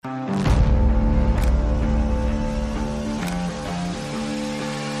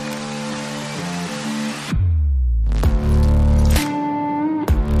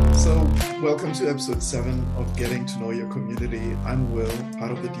welcome to episode 7 of Getting to Know Your Community. I'm Will, part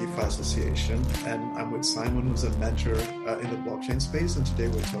of the DeFi Association, and I'm with Simon, who's a mentor in the blockchain space, and today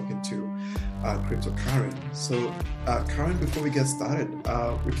we're talking to Crypto Karin. So, Karin, before we get started,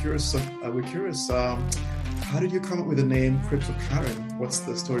 we're curious, how did you come up with the name Crypto Karin? What's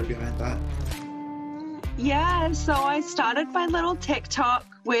the story behind that? Yeah, so I started my little TikTok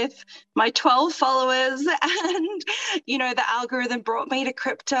with my 12 followers and, the algorithm brought me to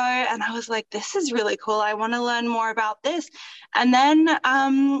crypto and I was like, this is really cool. I want to learn more about this. And then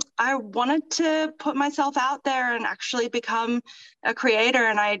I wanted to put myself out there and actually become a creator.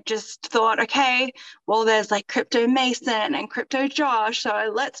 And I just thought, okay, well, there's like Crypto Mason and Crypto Josh.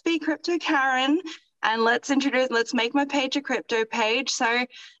 So let's be Crypto Karin. And let's make my page a crypto page. So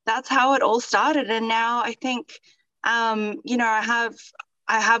that's how it all started. And now I think,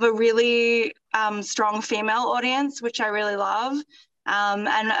 I have a really strong female audience, which I really love, and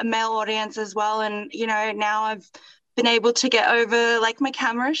a male audience as well. And, now I've been able to get over like my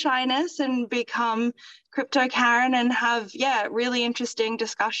camera shyness and become Crypto Karin and have, really interesting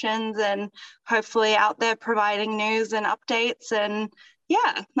discussions and hopefully out there providing news and updates. And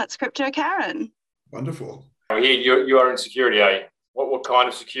that's Crypto Karin. Wonderful. We hear you are in security, are you? What kind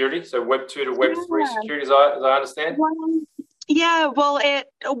of security? So Web 2 to Web 3 security, as I understand? Well, it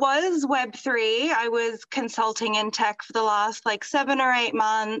was Web 3. I was consulting in tech for the last 7 or 8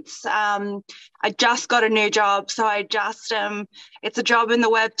 months. I just got a new job, so I just it's a job in the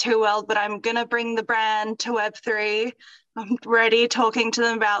Web 2 world, but I'm going to bring the brand to Web 3. I'm ready talking to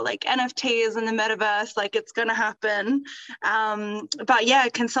them about NFTs and the metaverse, it's going to happen.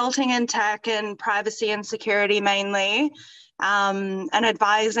 But consulting in tech and privacy and security mainly, and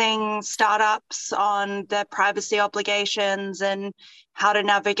advising startups on their privacy obligations and how to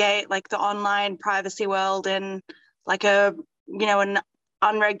navigate the online privacy world in an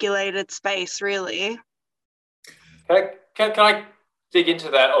unregulated space, really. Can I dig into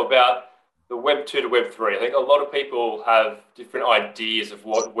that about the Web 2 to Web 3? I think a lot of people have different ideas of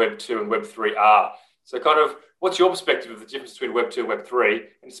what Web 2 and Web 3 are. So what's your perspective of the difference between Web 2 and Web 3,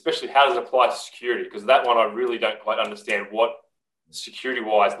 and especially how does it apply to security? Because that one I really don't quite understand what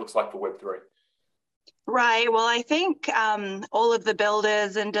security-wise looks like for Web 3. Right. Well, I think all of the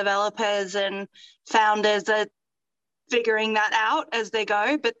builders and developers and founders are figuring that out as they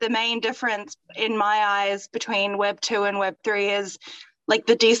go. But the main difference in my eyes between Web 2 and Web 3 is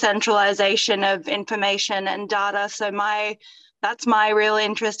the decentralization of information and data. So that's my real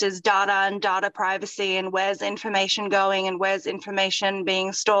interest is data and data privacy and where's information going and where's information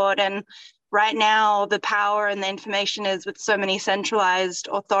being stored. And right now, the power and the information is with so many centralized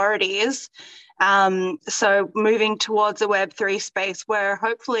authorities. So moving towards a Web3 space, we're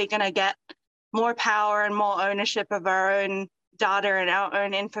hopefully going to get more power and more ownership of our own data and our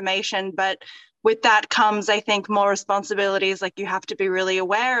own information. But with that comes, I think, more responsibilities. You have to be really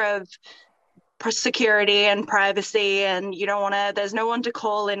aware of security and privacy, and there's no one to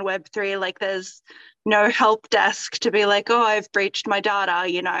call in Web3. There's no help desk to be oh, I've breached my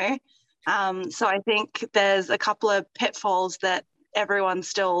data, So I think there's a couple of pitfalls that everyone's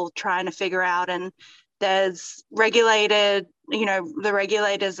still trying to figure out, and there's the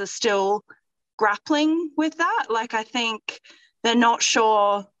regulators are still grappling with that. I think they're not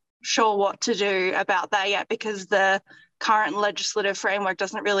sure what to do about that yet because the current legislative framework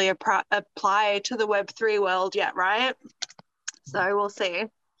doesn't really apply to the Web3 world yet, right? So we'll see.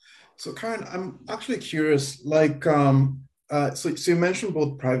 So Karin, I'm actually curious, so you mentioned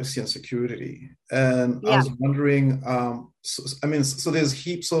both privacy and security, and I was wondering, so there's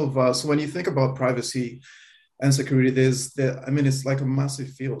heaps of, so when you think about privacy and security, it's like a massive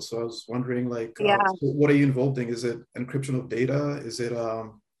field. So I was wondering, so what are you involved in? Is it encryption of data? Is it,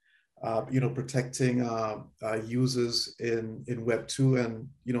 protecting users in Web 2? And,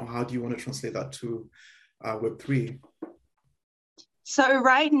 how do you want to translate that to Web 3? So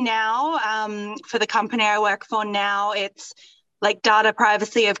right now, for the company I work for now, it's data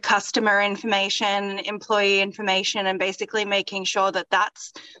privacy of customer information, employee information, and basically making sure that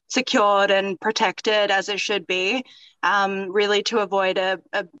that's secured and protected as it should be, really to avoid a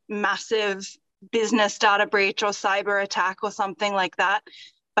massive business data breach or cyber attack or something like that.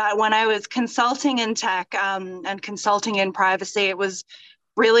 But when I was consulting in tech and consulting in privacy, it was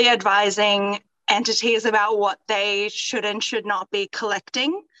really advising entities about what they should and should not be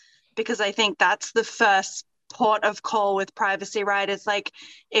collecting, because I think that's the first port of call with privacy, right? It's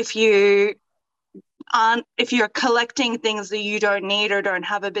if you're collecting things that you don't need or don't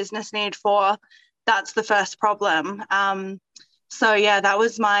have a business need for, that's the first problem. That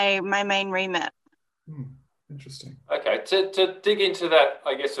was my main remit. Interesting. Okay, to dig into that,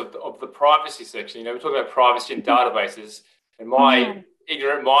 I guess, of the privacy section, we're talking about privacy in databases. And my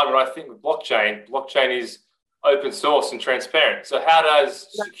ignorant mind, when I think of blockchain is open source and transparent. So how does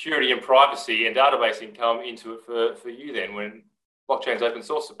security and privacy and databasing come into it for you then when blockchain is open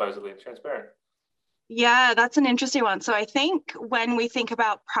source supposedly and transparent? Yeah, that's an interesting one. So I think when we think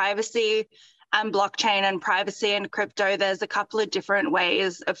about privacy and blockchain and privacy and crypto, there's a couple of different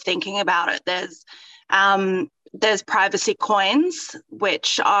ways of thinking about it. There's privacy coins,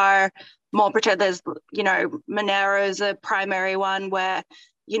 which are more protected. There's, Monero is a primary one where,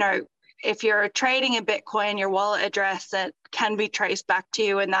 if you're trading a Bitcoin, your wallet address, it can be traced back to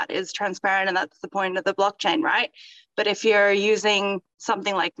you, and that is transparent, and that's the point of the blockchain, right? But if you're using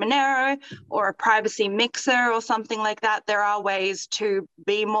something like Monero or a privacy mixer or something like that, there are ways to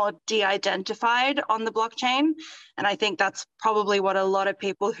be more de-identified on the blockchain. And I think that's probably what a lot of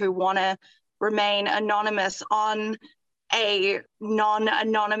people who want to remain anonymous on a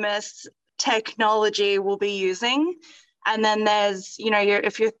non-anonymous technology will be using. And then there's,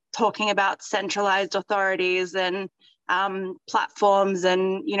 if you're talking about centralized authorities and platforms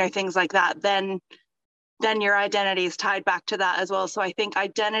and, things like that, then your identity is tied back to that as well. So I think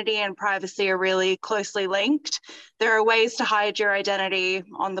identity and privacy are really closely linked. There are ways to hide your identity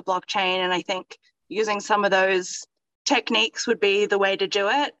on the blockchain, and I think using some of those techniques would be the way to do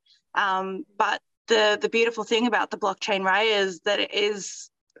it. But the beautiful thing about the blockchain, right, is that it is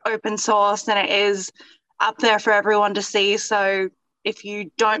open source and it is up there for everyone to see. So if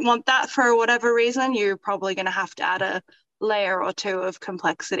you don't want that for whatever reason, you're probably going to have to add a layer or two of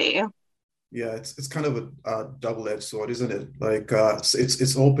complexity. Yeah, it's kind of a double-edged sword, isn't it? Like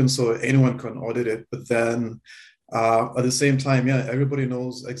it's open so anyone can audit it, but then at the same time, yeah, everybody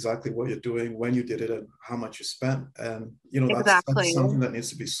knows exactly what you're doing, when you did it, and how much you spent, and that's something that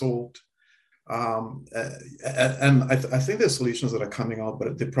needs to be solved. And I think there's solutions that are coming out,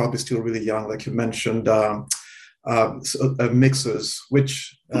 but they're probably still really young, like you mentioned. Mixers,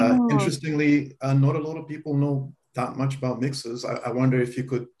 which interestingly, not a lot of people know that much about mixers. I wonder if you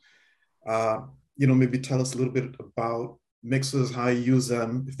could maybe tell us a little bit about mixers, how you use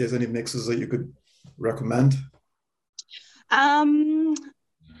them, if there's any mixers that you could recommend. I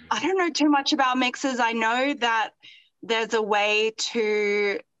don't know too much about mixers. I know that there's a way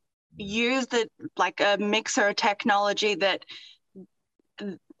to use a mixer technology that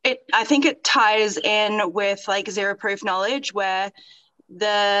I think it ties in with like zero proof knowledge, where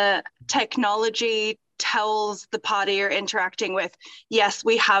the technology tells the party you're interacting with, yes,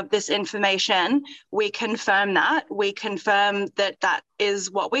 we have this information. We confirm that. We confirm that that is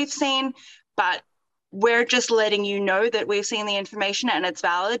what we've seen, but we're just letting you know that we've seen the information and it's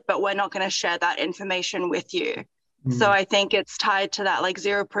valid, but we're not going to share that information with you. So I think it's tied to that like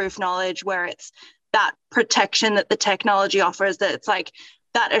zero proof knowledge, where it's that protection that the technology offers, that it's like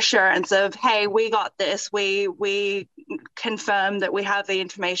that assurance of, hey, we got this. We confirm that we have the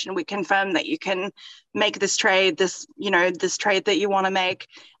information. We confirm that you can make this trade, this trade that you want to make,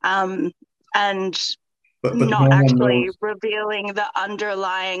 and but not no actually revealing the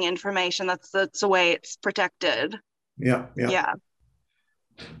underlying information. That's the way it's protected. Yeah.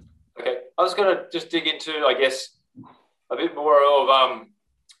 Okay, I was going to just dig into, I guess, a bit more of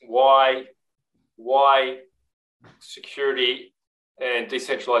why security and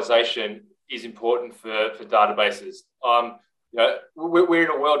decentralization is important for databases. We're in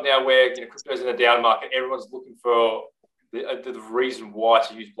a world now where crypto's in a down market. Everyone's looking for the reason why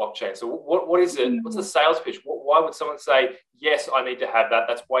to use blockchain. So what is it? What's the sales pitch? Why would someone say, yes, I need to have that?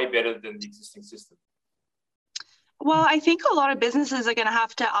 That's way better than the existing system. Well, I think a lot of businesses are going to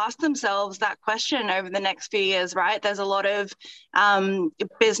have to ask themselves that question over the next few years, right? There's a lot of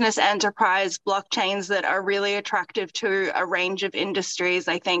business enterprise blockchains that are really attractive to a range of industries.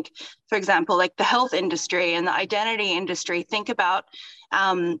 I think, for example, like the health industry and the identity industry. Think about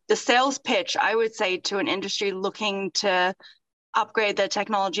the sales pitch, I would say, to an industry looking to upgrade their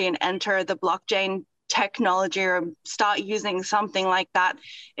technology and enter the blockchain technology or start using something like that,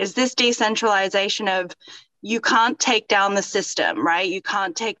 is this decentralization of, you can't take down the system, right? You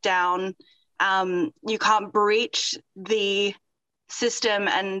can't take down, you can't breach the system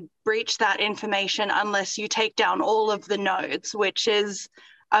and breach that information unless you take down all of the nodes, which is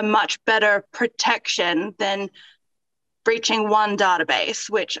a much better protection than breaching one database,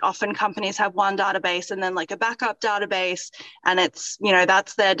 which often companies have one database and then like a backup database, and it's,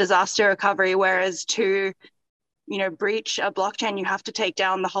 that's their disaster recovery. Whereas to breach a blockchain, you have to take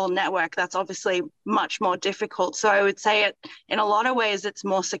down the whole network. That's obviously much more difficult. So I would say it, in a lot of ways, it's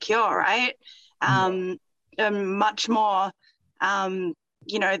more secure, right? Much more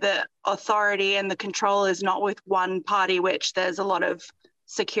the authority and the control is not with one party, which there's a lot of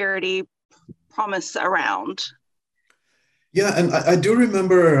security promise around. Yeah, and I do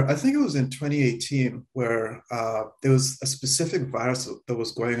remember, I think it was in 2018, where there was a specific virus that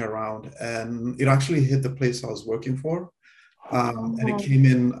was going around, and it actually hit the place I was working for. And it came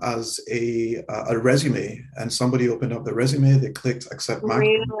in as a resume, and somebody opened up the resume, they clicked accept macro,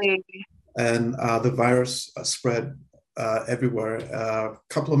 Really? and the virus spread everywhere. A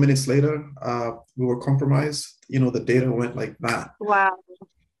couple of minutes later, we were compromised. The data went like that. Wow.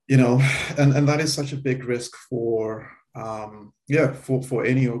 And that is such a big risk for for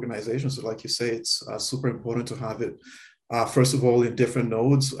any organization. So like you say, it's super important to have it first of all in different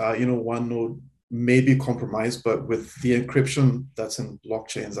nodes. One node may be compromised, but with the encryption that's in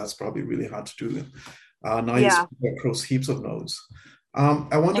blockchains, that's probably really hard to do. Now you spread across heaps of nodes.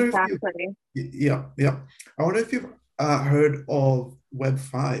 I wonder if I wonder if you've heard of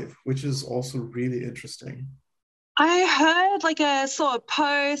Web5, which is also really interesting. I heard I saw a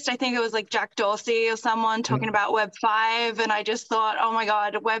post, I think it was like Jack Dorsey or someone talking about Web5, and I just thought, oh my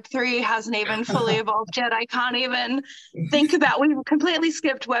God, Web3 hasn't even fully evolved yet. I can't even think about, we've completely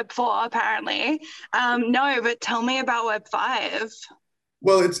skipped Web4 apparently. No, but tell me about Web5.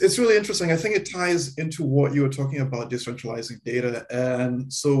 Well, it's really interesting. I think it ties into what you were talking about, decentralizing data.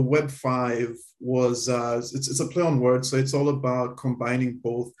 And so Web5 was, it's a play on words. So it's all about combining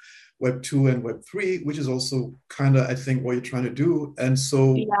both Web 2 and Web 3, which is also kind of, I think, what you're trying to do. And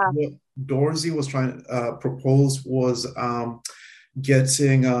so what Dorsey was trying to propose was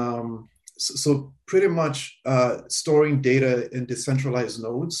getting, so pretty much storing data in decentralized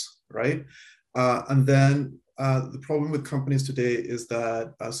nodes, right? And then the problem with companies today is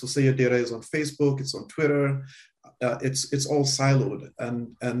that, so say your data is on Facebook, it's on Twitter, it's all siloed,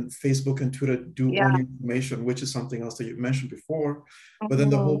 and Facebook and Twitter do own information, which is something else that you mentioned before. But then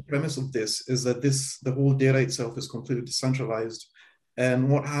the whole premise of this is that the whole data itself is completely decentralized. And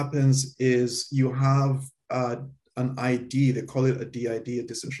what happens is you have an ID, they call it a DID, a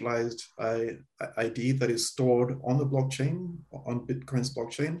decentralized ID that is stored on the blockchain, on Bitcoin's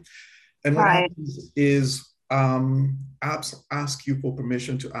blockchain. And what happens is apps ask you for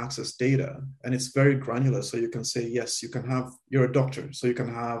permission to access data, and it's very granular. So you can say, yes, you're a doctor, so you can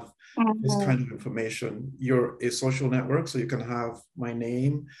have this kind of information. You're a social network, so you can have my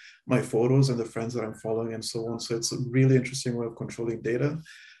name, my photos, and the friends that I'm following, and so on. So it's a really interesting way of controlling data.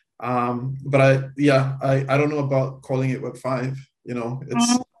 But I don't know about calling it Web5.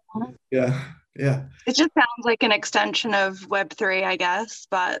 It's yeah. It just sounds like an extension of Web3, I guess.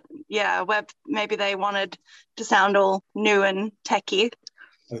 But yeah, maybe they wanted to sound all new and techie.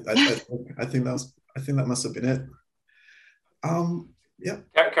 I think that must have been it. Yeah.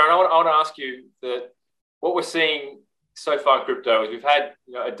 Karin, I want to ask you that what we're seeing so far in crypto is we've had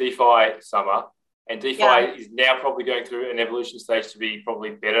a DeFi summer, and DeFi is now probably going through an evolution stage to be probably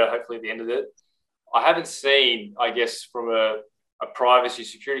better, hopefully at the end of it. I haven't seen, I guess, from a privacy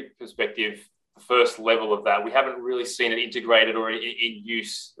security perspective, the first level of that. We haven't really seen it integrated or in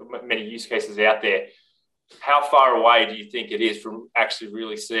use, many use cases out there. How far away do you think it is from actually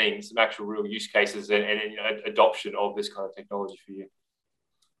really seeing some actual real use cases and adoption of this kind of technology for you?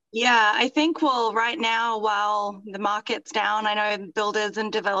 Yeah, I think, right now, while the market's down, I know builders and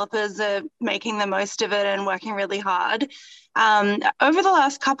developers are making the most of it and working really hard. Over the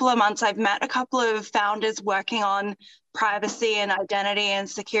last couple of months, I've met a couple of founders working on privacy and identity and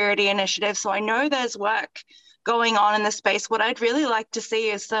security initiatives. So I know there's work going on in the space. What I'd really like to see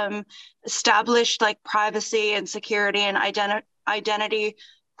is some established privacy and security and identity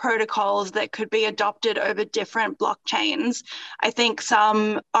protocols that could be adopted over different blockchains. I think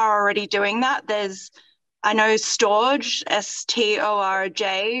some are already doing that. I know Storj,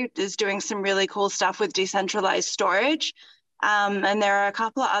 STORJ, is doing some really cool stuff with decentralized storage. And there are a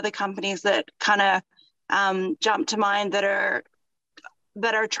couple of other companies that kind of jump to mind that are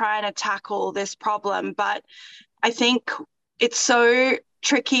trying to tackle this problem. But I think it's so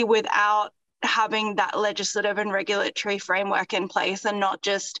tricky without having that legislative and regulatory framework in place, and not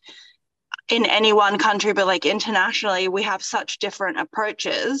just in any one country, but internationally, we have such different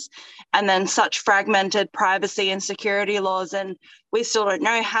approaches and then such fragmented privacy and security laws. And we still don't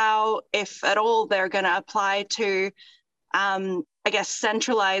know how, if at all, they're going to apply to,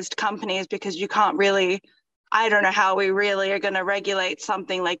 centralized companies, because you can't really, I don't know how we really are going to regulate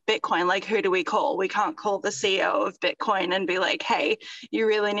something like Bitcoin. Who do we call? We can't call the CEO of Bitcoin and be like, hey, you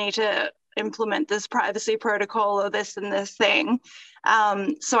really need to implement this privacy protocol or this and this thing.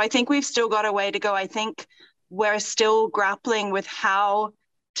 So I think we've still got a way to go. I think we're still grappling with how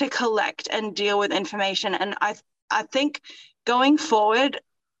to collect and deal with information. And I think going forward,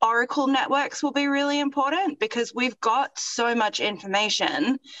 Oracle networks will be really important because we've got so much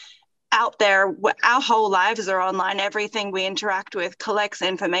information out there. Our whole lives are online. Everything we interact with collects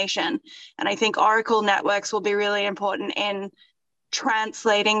information. And I think Oracle networks will be really important in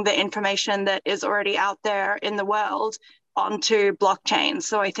translating the information that is already out there in the world onto blockchain.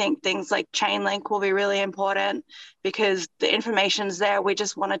 So I think things like Chainlink will be really important because the information's there. We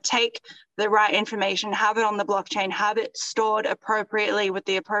just want to take the right information, have it on the blockchain, have it stored appropriately with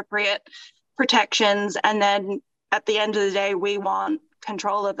the appropriate protections. And then at the end of the day, we want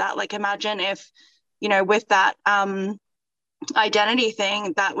control of that. Like imagine if, with that identity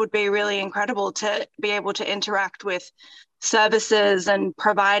thing, that would be really incredible to be able to interact with services and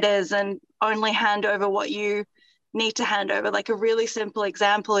providers and only hand over what you need to hand over. Like a really simple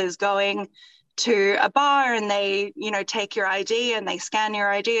example is going to a bar and they, take your ID and they scan your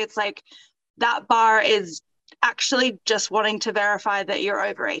ID. It's like that bar is actually just wanting to verify that you're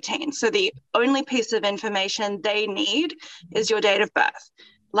over 18. So the only piece of information they need is your date of birth.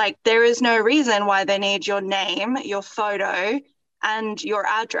 Like there is no reason why they need your name, your photo, and your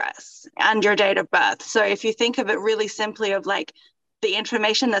address and your date of birth. So if you think of it really simply of like the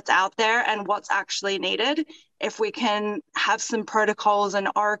information that's out there and what's actually needed, if we can have some protocols and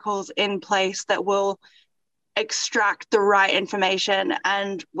oracles in place that will extract the right information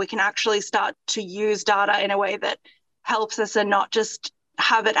and we can actually start to use data in a way that helps us and not just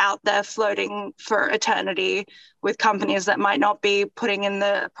have it out there floating for eternity with companies that might not be putting in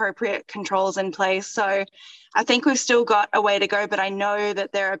the appropriate controls in place. So I think we've still got a way to go, but I know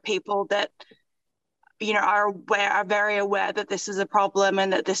that there are people that, are very aware that this is a problem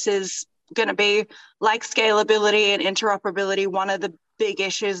and that this is going to be, like scalability and interoperability, one of the big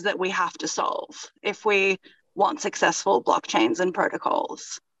issues that we have to solve if we want successful blockchains and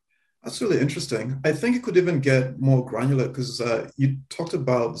protocols. That's really interesting. I think it could even get more granular because you talked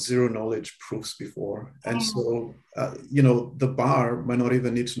about zero knowledge proofs before. And so, the bar might not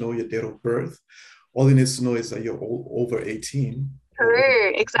even need to know your date of birth. All it needs to know is that you're over 18.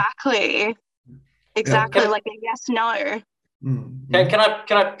 True, exactly. Exactly, like a yes, no. Mm-hmm. Can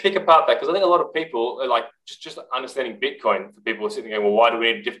I pick apart that? Because I think a lot of people are like, just understanding Bitcoin, for people are sitting there, well, why do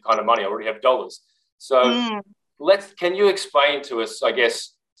we need a different kind of money? I already have dollars. So can you explain to us, I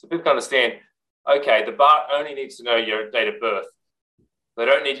guess, so people can understand, okay, the bar only needs to know your date of birth. They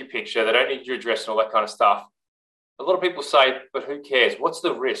don't need your picture. They don't need your address and all that kind of stuff. A lot of people say, but who cares? What's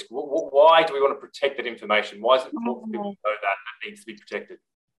the risk? Why do we want to protect that information? Why is it important for people to know that needs to be protected?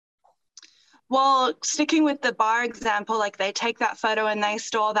 Well, sticking with the bar example, like they take that photo and they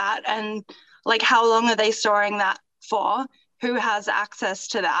store that, and like how long are they storing that for? Who has access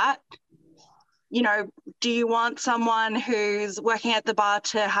to that? Do you want someone who's working at the bar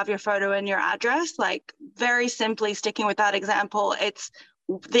to have your photo and your address? Like very simply sticking with that example, it's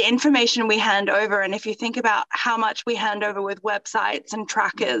the information we hand over. And if you think about how much we hand over with websites and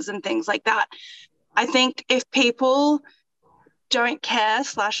trackers and things like that, I think if people don't care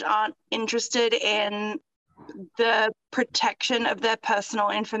 / aren't interested in the protection of their personal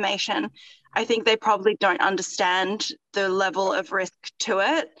information, I think they probably don't understand the level of risk to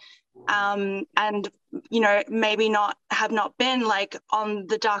it. And maybe have not been like on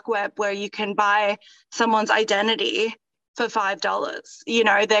the dark web where you can buy someone's identity for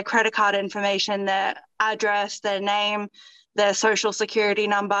 $5, their credit card information, their address, their name, their social security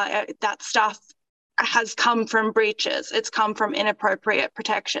number. That stuff has come from breaches. It's come from inappropriate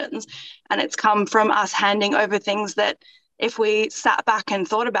protections, and it's come from us handing over things that if we sat back and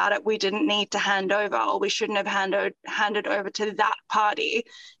thought about it, we didn't need to hand over, or we shouldn't have handed over to that party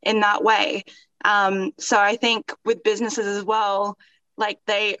in that way. So I think with businesses as well, like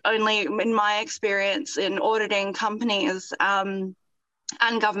they only, in my experience in auditing companies and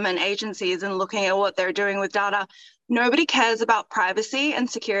government agencies and looking at what they're doing with data, nobody cares about privacy and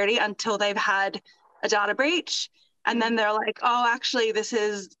security until they've had a data breach. And then they're like, oh, actually,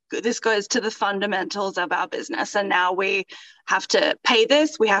 this goes to the fundamentals of our business. And now we have to pay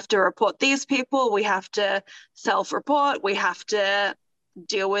this. We have to report these people. We have to self-report. We have to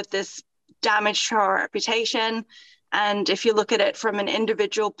deal with this damage to our reputation. And if you look at it from an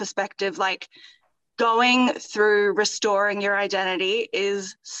individual perspective, like going through restoring your identity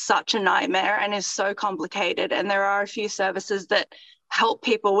is such a nightmare and is so complicated. And there are a few services that help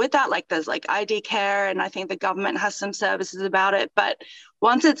people with that. Like there's like ID Care, and I think the government has some services about it. But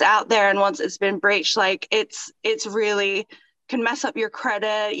once it's out there and once it's been breached, like it's really can mess up your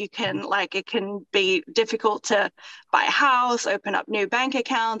credit. You can it can be difficult to buy a house, open up new bank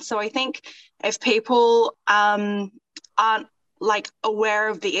accounts. So I think if people aren't like aware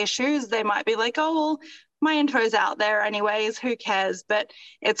of the issues, they might be like, oh, well, my info's out there anyways, who cares? But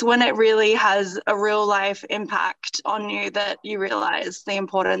it's when it really has a real life impact on you that you realize the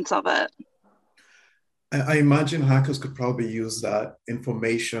importance of it. I imagine hackers could probably use that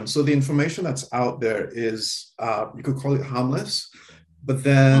information. So the information that's out there is, you could call it harmless, but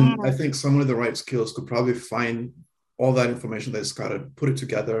then I think someone with the right skills could probably find all that information that's scattered, put it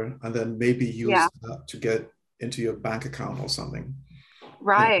together, and then maybe use that to get into your bank account or something.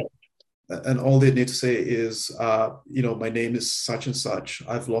 Right. And all they need to say is, my name is such and such.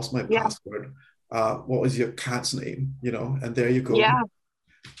 I've lost my password. What was your cat's name? And there you go. Yeah.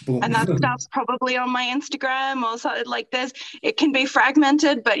 Boom. And that stuff's probably on my Instagram or something like this. It can be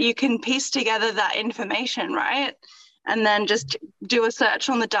fragmented, but you can piece together that information, right? And then just do a search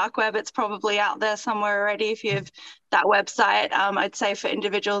on the dark web. It's probably out there somewhere already if you have that website. I'd say for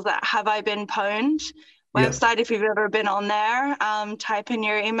individuals that Have I Been Pwned website, if you've ever been on there, type in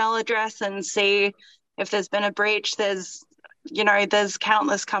your email address and see if there's been a breach. There's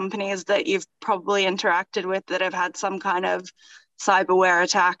countless companies that you've probably interacted with that have had some kind of cyberware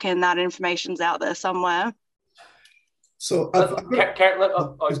attack, and that information's out there somewhere. So, sorry.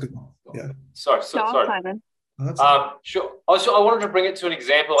 Simon. Sure. I wanted to bring it to an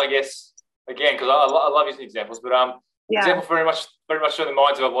example, I guess, again, because I love using examples, but example very much in the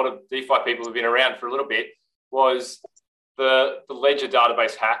minds of a lot of DeFi people who've been around for a little bit was the Ledger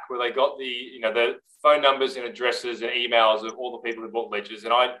database hack, where they got the phone numbers and addresses and emails of all the people who bought ledgers.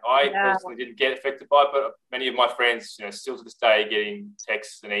 And I personally didn't get affected by it, but many of my friends, still to this day, getting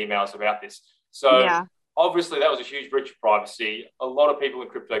texts and emails about this. So obviously that was a huge breach of privacy. A lot of people in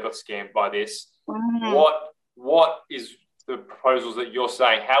crypto got scammed by this. What is the proposals that you're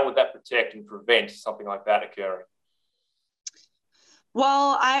saying? How would that protect and prevent something like that occurring?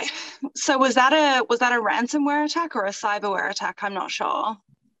 Well, so was that a ransomware attack or a cyberware attack? I'm not sure.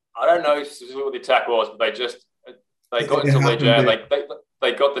 I don't know specifically what the attack was, but they got into Ledger and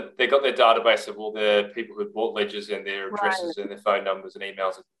they got their database of all the people who bought ledgers and their addresses and their phone numbers and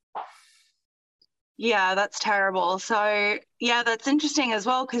emails. Yeah, that's terrible. So yeah, that's interesting as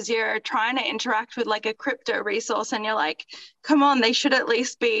well, because you're trying to interact with like a crypto resource and you're like, come on, they should at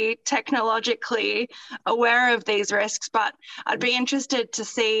least be technologically aware of these risks. But I'd be interested to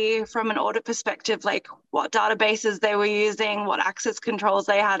see from an audit perspective, like what databases they were using, what access controls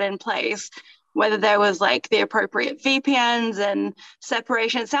they had in place, whether there was like the appropriate VPNs and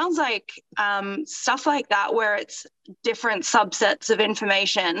separation. It sounds like stuff like that, where it's different subsets of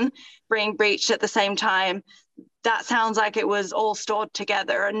information being breached at the same time. That sounds like it was all stored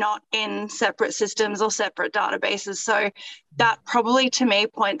together and not in separate systems or separate databases. So that probably to me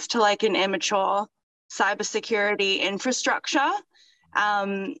points to like an immature cybersecurity infrastructure.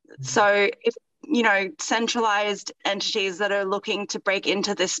 So if centralized entities that are looking to break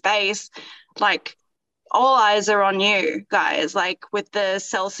into this space, like all eyes are on you guys. Like with the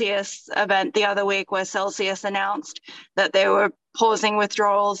Celsius event the other week, where Celsius announced that they were pausing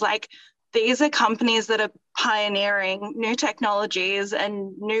withdrawals, like these are companies that are pioneering new technologies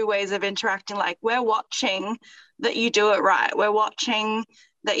and new ways of interacting. Like we're watching that you do it right. We're watching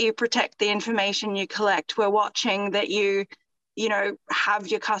that you protect the information you collect. We're watching that you have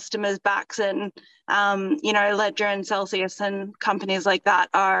your customers' backs, and Ledger and Celsius and companies like that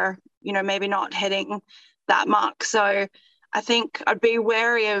are maybe not hitting that mark. So I think I'd be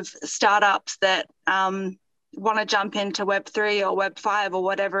wary of startups that want to jump into Web3 or Web5 or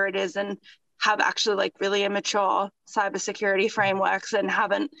whatever it is and have actually like really immature cybersecurity frameworks and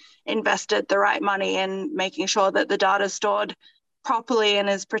haven't invested the right money in making sure that the data is stored properly and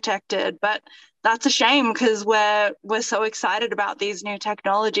is protected. But that's a shame, because we're so excited about these new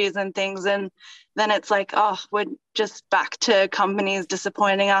technologies and things, and then it's like, oh, we're just back to companies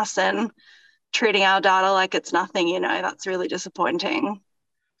disappointing us and treating our data like it's nothing. That's really disappointing.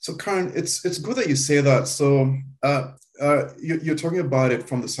 So Karin, it's good that you say that. So you're talking about it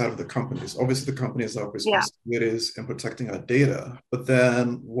from the side of the companies. Obviously, the companies have responsibilities in protecting our data, but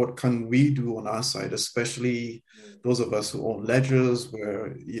then what can we do on our side, especially those of us who own ledgers,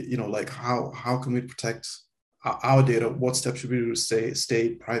 where, like how can we protect our data? What steps should we do to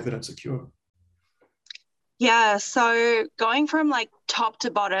stay private and secure? Yeah, so going from like top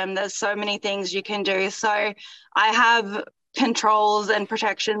to bottom, there's so many things you can do. So I have controls and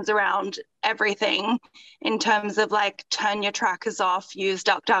protections around everything in terms of like turn your trackers off, use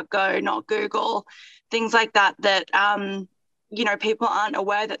DuckDuckGo, not Google, things like that people aren't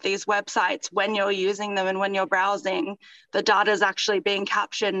aware that these websites, when you're using them and when you're browsing, the data is actually being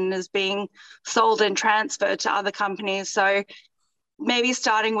captured and is being sold and transferred to other companies. So maybe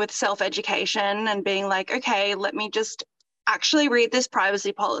starting with self-education and being like, okay, let me just actually read this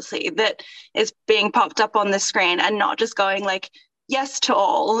privacy policy that is being popped up on the screen and not just going like yes to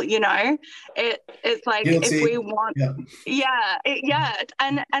all, you know. It's like Guilty. if we want yeah.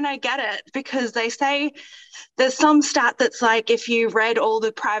 and I get it, because they say there's some stat that's like if you read all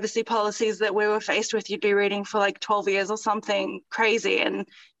the privacy policies that we were faced with, you'd be reading for like 12 years or something crazy, and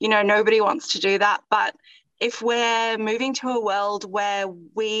you know, nobody wants to do that. But if we're moving to a world where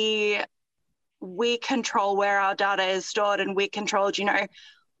we control where our data is stored, and we control, you know,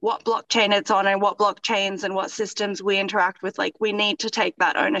 what blockchain it's on and what blockchains and what systems we interact with, like we need to take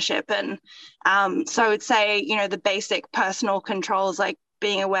that ownership. And so I would say, you know, the basic personal controls, like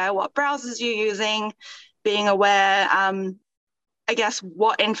being aware what browsers you're using, being aware, I guess,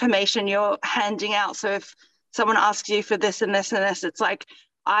 what information you're handing out. So if someone asks you for this and this and this, it's like,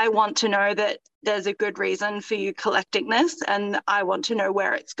 I want to know that there's a good reason for you collecting this, and I want to know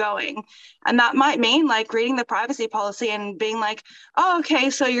where it's going. And that might mean like reading the privacy policy and being like, oh,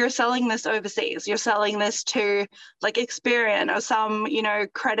 okay, so you're selling this overseas. You're selling this to like Experian or some, you know,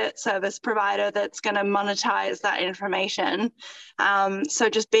 credit service provider that's going to monetize that information. So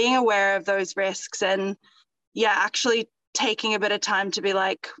just being aware of those risks, and actually taking a bit of time to be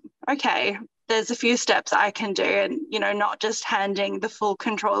like, okay, there's a few steps I can do, and, you know, not just handing the full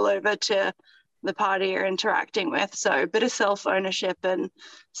control over to the party you're interacting with. So a bit of self-ownership and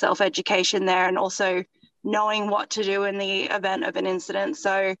self-education there, and also knowing what to do in the event of an incident.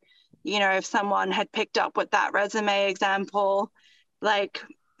 So, you know, if someone had picked up with that resume example, like,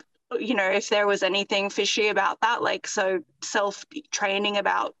 you know, if there was anything fishy about that, like, so self-training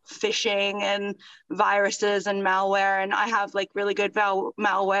about phishing and viruses and malware. And I have like really good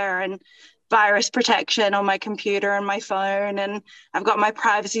malware and virus protection on my computer and my phone, and I've got my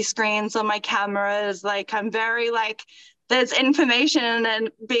privacy screens on my cameras. Like, I'm very like, there's information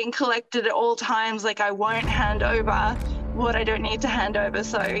and being collected at all times. Like, I won't hand over what I don't need to hand over.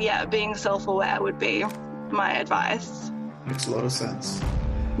 So yeah, being self-aware would be my advice. Makes a lot of sense.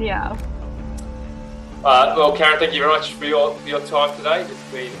 Yeah. Well, Karin, thank you very much for your time today.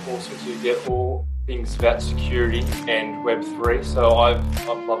 It's been awesome to get all things about security and Web3. So I've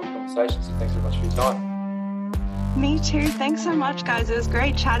loved the conversation. So thanks very much for your time. Me too. Thanks so much, guys. It was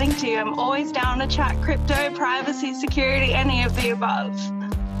great chatting to you. I'm always down to chat crypto, privacy, security, any of the above.